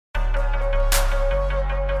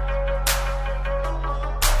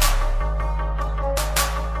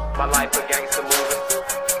My life a gangsta moving.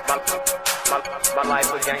 My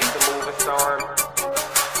life a gangsta moving storm.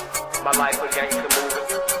 My life a gangsta moving.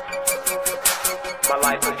 My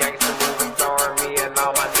life a gangsta moving storm. Me and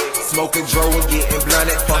all my niggas smoking Dro and getting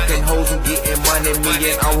blunted, fucking hoes and getting money.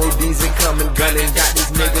 Me and RODs and coming gunning. Got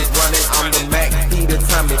these niggas running. I'm the Mac, he the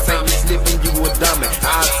Tommy. Think me slipping, you a dummy.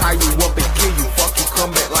 I'll tie you up and kill you. Fuck you,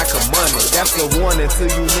 come back like a money. That's a warning to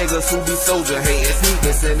you niggas who be soldier hating,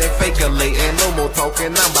 sneakers and they fake-a-lating. No more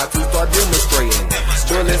talking, I'm about to start demonstrating.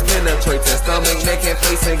 Bullets penetrating, stomach, neck, and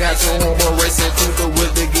face, and got your homo racing through the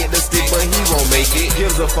wood to get the stick, but he won't make it.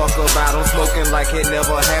 Gives a fuck about him, smoking like it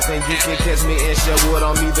never happened. You can catch me in Sherwood,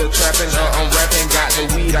 I'm either trapping or I'm rapping. Got the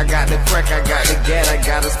weed, I got the crack, I got the gat, I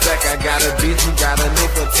got a stack, I got a bitch, you got a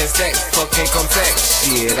nickel, 10 stacks, fuck ain't come back.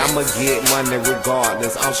 Shit, I'ma get money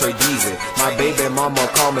regardless, I'm Trey Deezy. My baby mama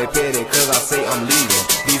call me petty, cause I say I'm leaving.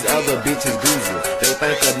 These other bitches greasy, they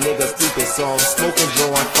think a nigga stupid, so I'm smoking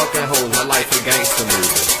Dro and fucking hoes. My life a gangsta moving.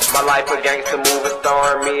 My life a gangsta moving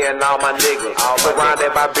storm, me and all my niggas. Surrounded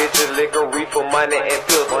by bitches, liquor, reefer, money, and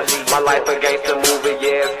pills. My life a gangsta moving,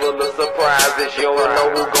 yeah, it's full of surprises. You don't know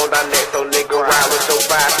who gon' die next, so nigga ride with your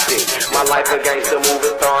 5-6. My life a gangsta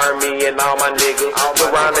moving storm, me and all my niggas.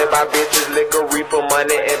 Surrounded by bitches, liquor, reefer,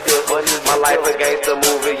 money, and pills. My life a gangsta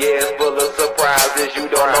moving, yeah, it's full of surprises. You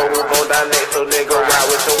don't know who gon' die next, so nigga ride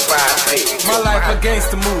with your 5-6. My life a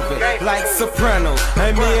gangsta moving, like Sopranos.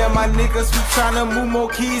 And me and my niggas, we tryna move more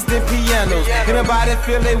keys than pianos. Anybody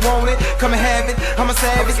feel they want it, come and have it. I'm a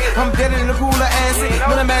savage, I'm dead in the pool of acid.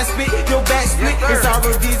 When a man spit, your back split. It's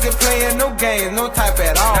RODs and playing no games, no type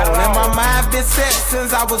at all. And my mind been set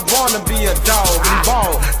since I was born to be a dog and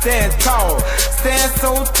ball. Stand tall, stand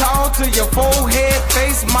so tall to your forehead,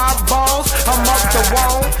 face my balls. I'm up the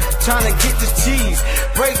wall, tryna get the cheese.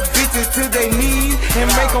 Break bitches to their knees and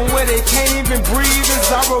make them where they can't even breathe. It's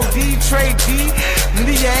ROD, Trey D.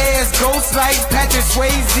 Leave your ass ghost like Patrick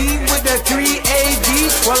Swayze with the 3AD.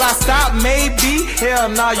 Well, I stop maybe. Hell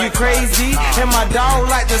nah, you crazy. And my dog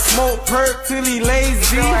like to smoke perk till he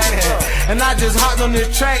lazy. And I just hopped on the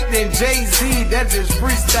track, then Jay-Z. That's just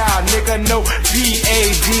freestyle, nigga, no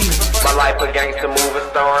BAD. My life a gangsta moving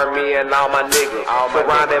storm, me and all my niggas.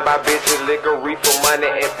 Surrounded by bitches, liquor, reefer, money,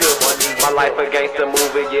 and pills. My life a gangsta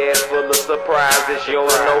moving, yeah, it's full of surprises. You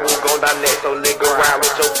don't know who gon' die next, so nigga ride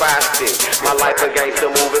with your 5-6. My life a gangsta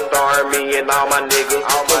moving storm, me and all my niggas.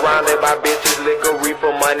 Surrounded by bitches, liquor,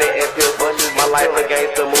 reefer, money, and pills. My life a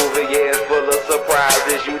gangsta moving, yeah, it's full of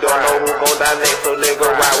surprises. You don't know who gon' die next, so nigga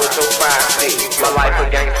ride with your 5-6. My life a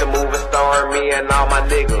gangsta moving storm, me and all my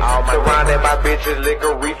niggas. Surrounded by bitches,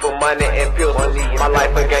 liquor, reefer, money, and pills. My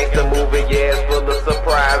life a gangsta moving, yeah, it's full of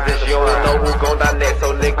surprises. You don't know who gon' die next,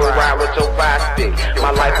 so nigga ride with your 5-6.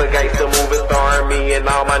 My life a gangsta moving storm, me and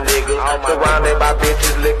all my niggas. Surrounded by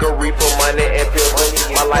bitches, liquor, reefer, money, and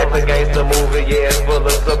pills. My life a gangsta moving, yeah, it's full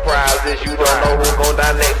of surprises. You don't know who gon'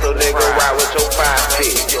 die next, so nigga ride with your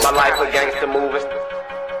 5-6. My life a gangsta moving.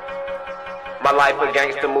 My life a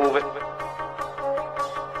gangsta moving.